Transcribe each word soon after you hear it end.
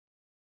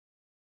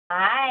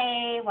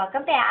Hi,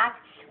 welcome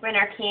back. We're in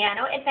our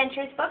Piano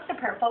Adventures book, the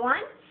purple one,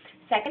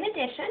 second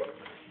edition.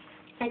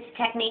 It's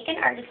Technique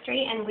and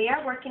Artistry, and we are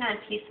working on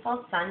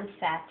Peaceful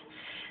Sunset.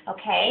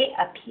 Okay,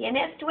 a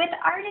pianist with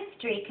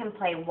artistry can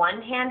play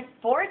one hand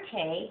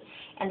forte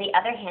and the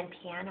other hand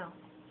piano.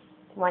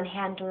 One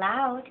hand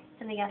loud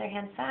and the other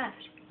hand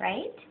soft,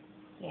 right?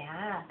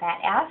 Yeah, that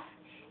F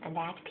and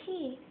that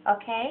P,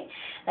 okay?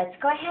 Let's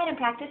go ahead and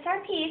practice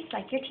our piece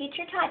like your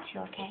teacher taught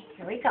you, okay?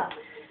 Here we go.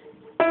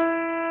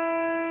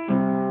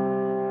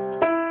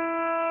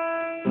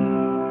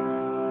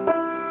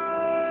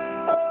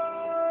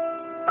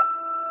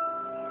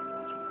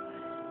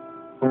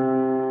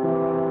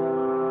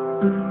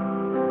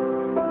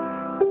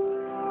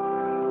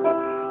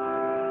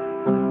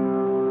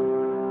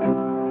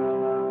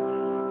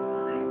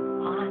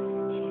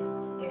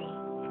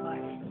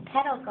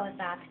 Pedal goes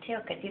off too,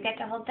 because you get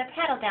to hold the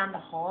pedal down the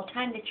whole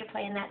time that you're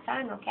playing that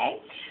song, okay?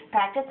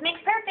 Practice makes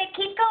perfect.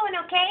 Keep going,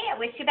 okay? I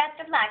wish you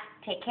best of luck.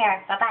 Take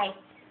care.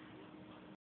 Bye-bye.